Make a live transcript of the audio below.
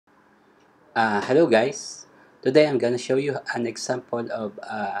Hello guys, today I'm gonna show you an example of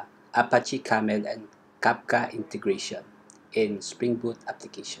Apache Camel and Kafka integration in Spring Boot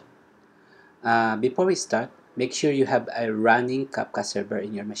application. Before we start, make sure you have a running Kafka server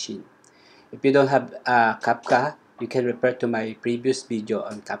in your machine. If you don't have Kafka, you can refer to my previous video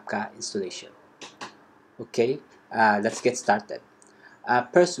on Kafka installation. Okay, let's get started.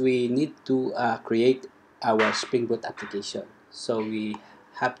 First, we need to create our Spring Boot application. So we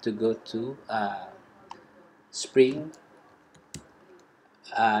have to go to Spring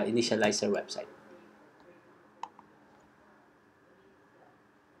Initializer website.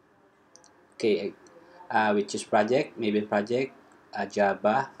 Okay, we choose project, maybe project,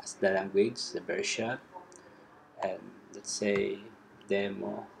 Java as the language, the version, and let's say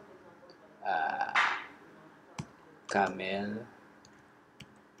demo, uh, Camel,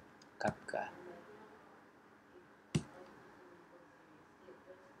 Kafka.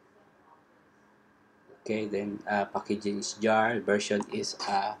 Okay, then packaging is jar, version is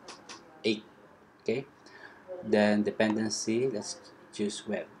 8. Okay, then dependency, let's choose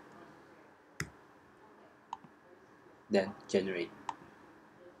web, then generate.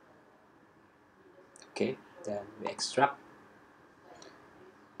 Okay, then we extract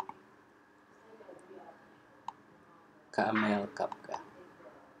Camel Kafka.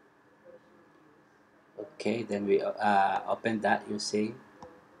 Okay, then we open that using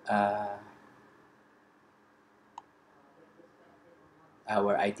uh,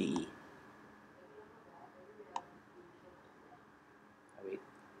 our IDE. Wait.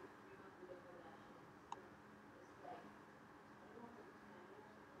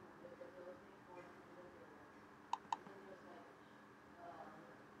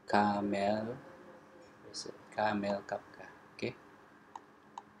 Camel, is it Camel Kafka? Okay.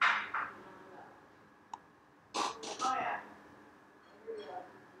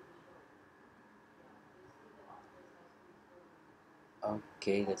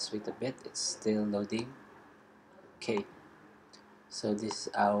 Okay, let's wait a bit. It's still loading. Okay, so this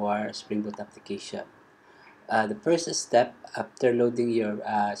is our Spring Boot application. The first step after loading your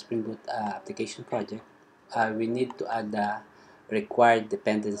Spring Boot application project, we need to add the required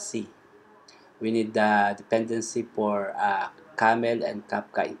dependency. We need the dependency for Camel and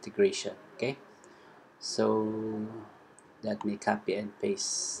Kafka integration. Okay, so let me copy and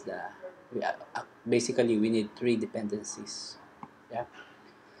paste the. Basically, we need three dependencies. Yeah.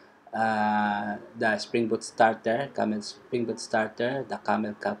 The Spring Boot starter, Camel Spring Boot starter, the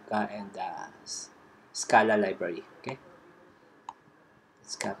Camel Kafka, and the Scala library. Okay,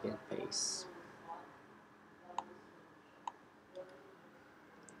 let's copy and paste.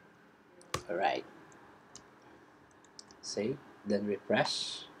 All right, save, then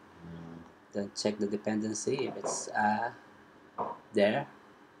refresh, then check the dependency if it's there.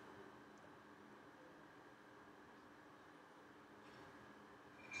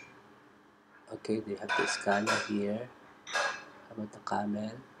 Okay, they have the Scala here. How about the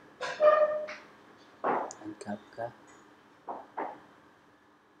Camel and Kafka?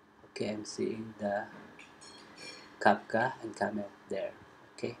 Okay, I'm seeing the Kafka and Camel there.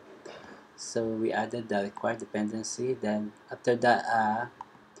 Okay, so we added the required dependency. Then after that,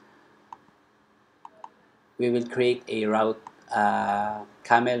 we will create a route,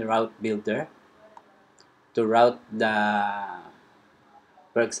 Camel route builder to route the.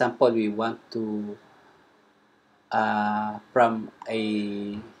 For example, we want to from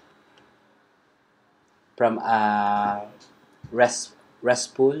a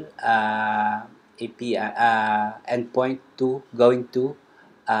RESTful API endpoint to going to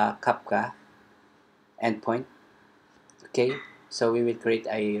Kafka endpoint. Okay, so we will create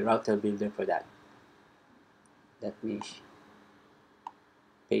a router builder for that. Let me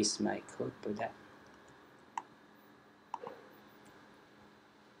paste my code for that.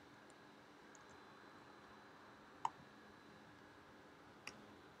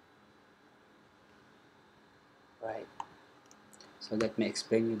 Right. So let me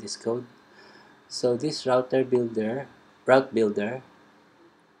explain you this code. So this route builder,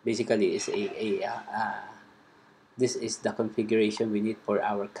 basically is this is the configuration we need for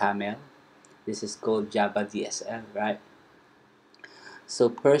our Camel. This is called Java DSL, right? So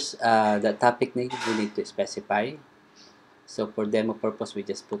first, the topic name we need to specify. So for demo purpose, we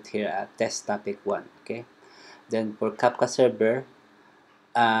just put here a test topic 1, okay? Then for Kafka server,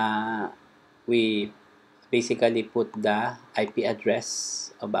 we basically put the IP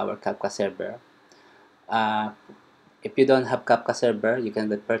address of our Kafka server. If you don't have Kafka server, you can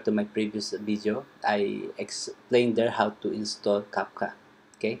refer to my previous video. I explained there how to install Kafka,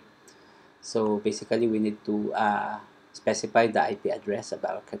 okay? So basically, we need to specify the IP address of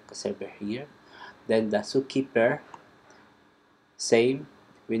our Kafka server here. Then the zookeeper, same.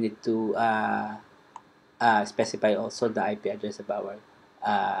 We need to specify also the IP address of our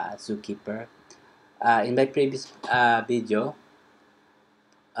zookeeper. In my previous video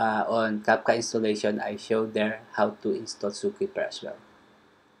on Kafka installation, I showed there how to install zookeeper as well.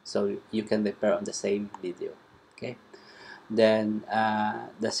 So you can refer on the same video. Okay. Then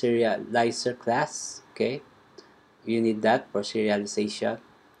the serializer class. Okay. You need that for serialization.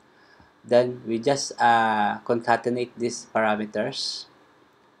 Then we just concatenate these parameters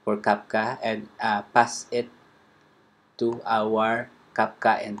for Kafka and pass it to our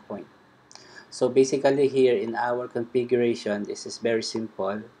Kafka endpoint. So basically here in our configuration, this is very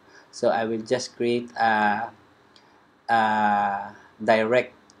simple. So I will just create a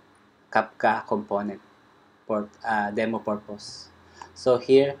direct Kafka component for demo purpose. So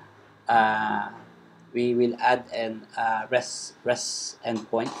here we will add an RESTful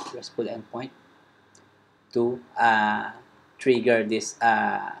endpoint to trigger this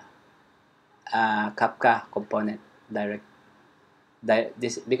Kafka component direct.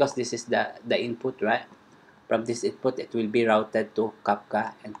 This because this is the input, right? From this input, it will be routed to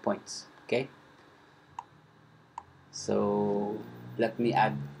Kafka endpoints. Okay. So let me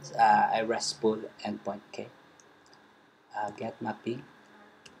add a RESTful endpoint. Okay. Get mapping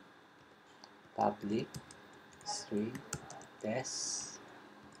public string test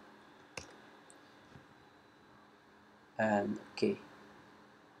and okay.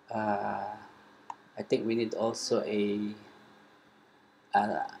 I think we need also a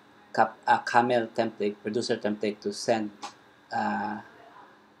Camel template, producer template to send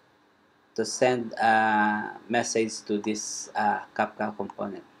message to this Kafka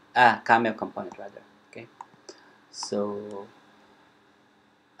component, Camel component rather. Okay, so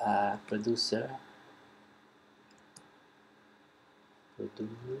producer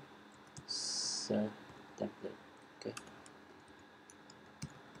template. Okay,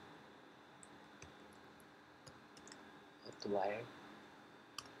 wire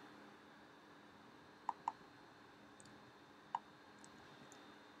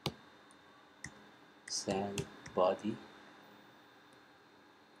send body.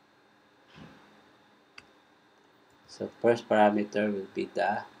 So first parameter will be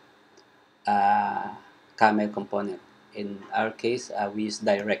the Camel component. In our case, we use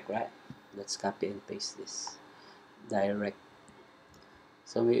direct, right? Let's copy and paste this. Direct.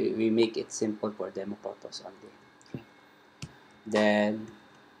 So we make it simple for demo purpose only. Okay. Then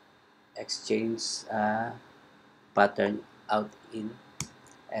exchange pattern out in,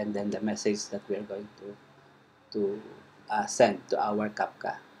 and then the message that we are going to send to our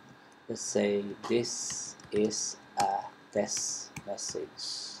Kafka. Let's say this is a test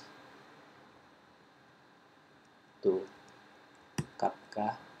message to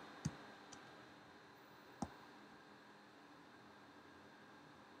Kafka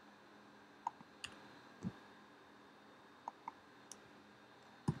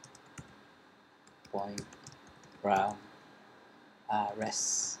point from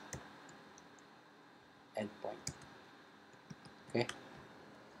REST endpoint. Okay.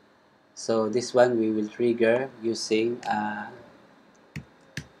 So this one we will trigger using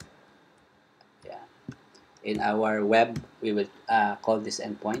in our web we will call this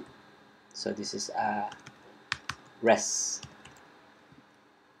endpoint. So this is a REST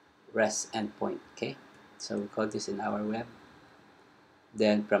endpoint. Okay. So we call this in our web.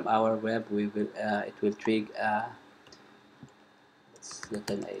 Then from our web we will it will trigger. Let's look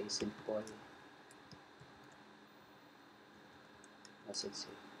at a simple message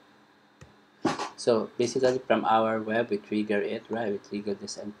here. So basically from our web we trigger it, right? We trigger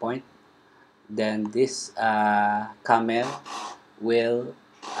this endpoint. Then this Camel will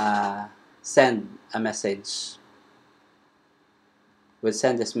send a message. Will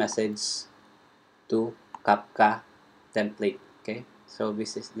send this message to Kafka template. Okay. So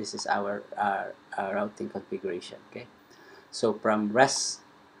this is our routing configuration. Okay. So from REST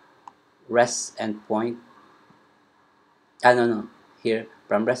endpoint. No. Here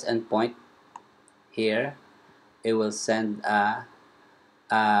from REST endpoint. Here it will send a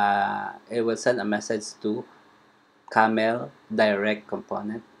message to Camel direct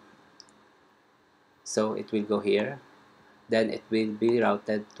component. So it will go here. Then it will be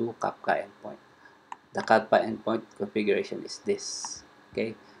routed to Kafka endpoint. The Kafka endpoint configuration is this.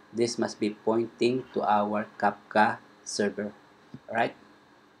 Okay, this must be pointing to our Kafka server. All right.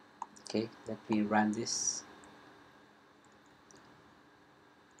 Okay, let me run this.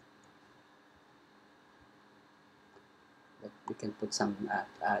 We can put some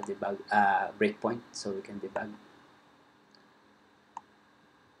debug breakpoint so we can debug.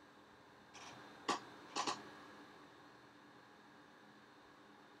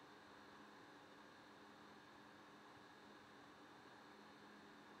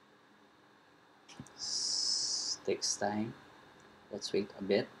 Takes time. Let's wait a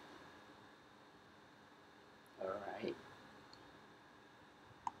bit. All right.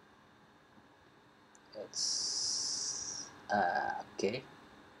 It's okay.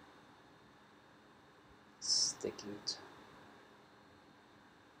 It's taking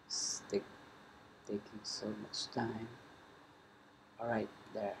so much time. All right,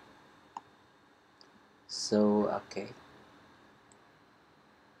 there. So okay.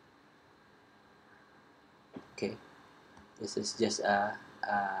 This is just the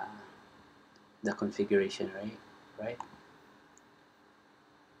configuration, right? Right.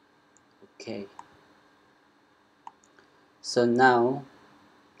 Okay. So now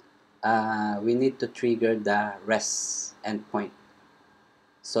we need to trigger the REST endpoint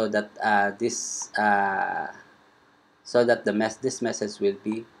so that this message will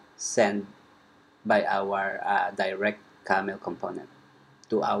be sent by our direct Camel component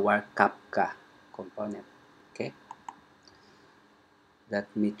to our Kafka component. Okay,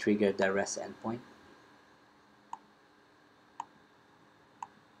 let me trigger the REST endpoint.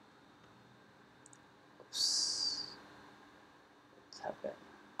 Oops, what's happened?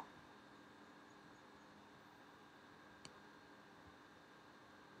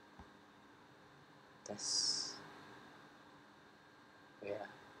 Test. Yeah.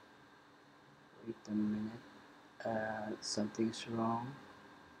 Wait a minute. Something's wrong.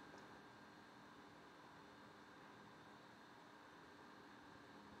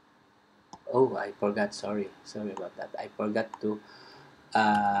 Oh, I forgot. Sorry about that.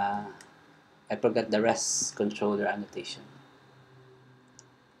 Uh, I forgot the REST controller annotation.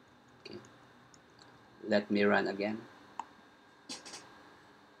 Okay, let me run again.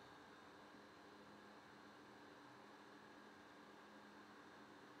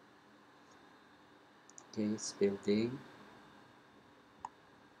 Okay, it's building.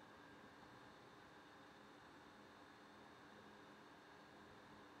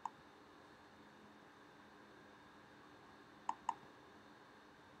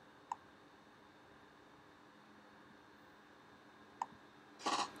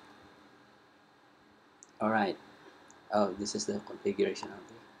 All right. Oh, this is the configuration of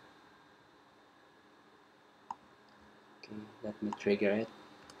the. Okay, let me trigger it.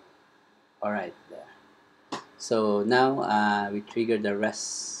 All right, there. So now we trigger the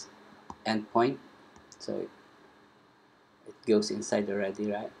REST endpoint. So it goes inside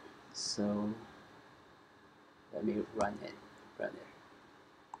already, right? So let me run it.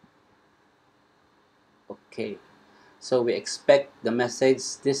 Okay. So we expect the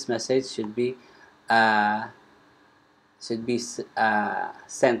message. This message uh, should be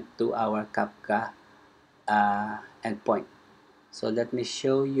sent to our Kafka endpoint. So let me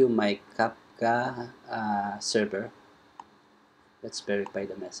show you my Kafka server. Let's verify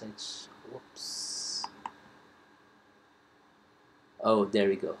the message. Oops. Oh, there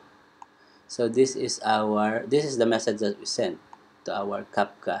we go. So this is the message that we sent to our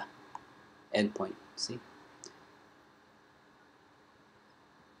Kafka endpoint. See?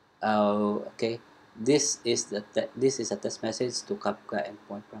 Oh, okay. This is a test message to Kafka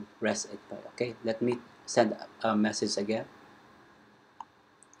endpoint from REST endpoint. Okay, let me send a message again.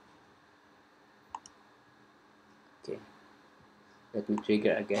 Okay, let me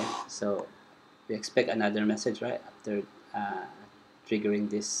trigger again. So we expect another message, right, after triggering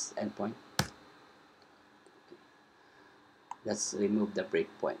this endpoint. Let's remove the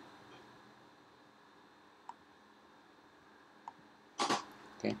breakpoint.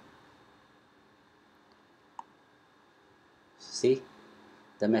 Okay, see,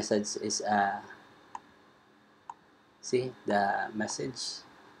 the message is see the message.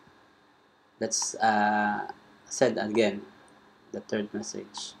 Let's send again the third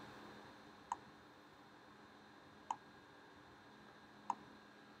message.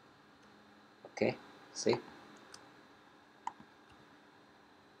 Okay, see.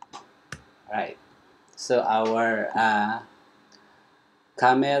 All right. So our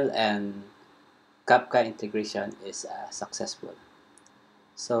Camel and Kafka integration is successful.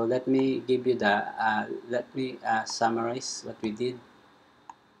 So let me give you let me summarize what we did.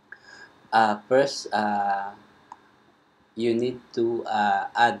 First, you need to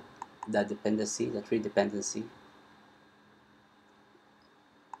add the tree dependency.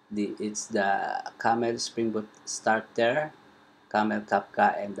 It's the Camel SpringBoot starter, Camel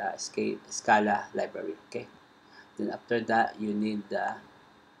Kafka, and the Scala library. Okay. Then after that, you need the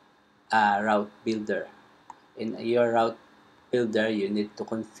route builder. In your route builder, you need to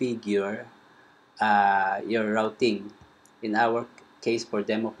configure your routing. In our case, for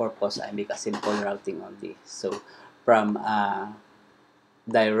demo purpose, I make a simple routing only. So from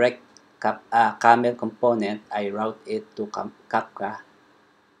direct Camel component, I route it to Kafka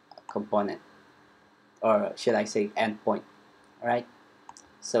component, or should I say endpoint, right?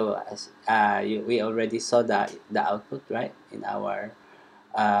 So as we already saw the output, right, in our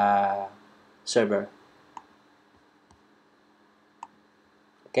uh, server.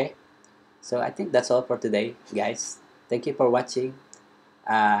 Okay, so I think that's all for today, guys. Thank you for watching.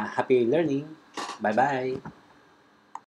 Happy learning. Bye bye.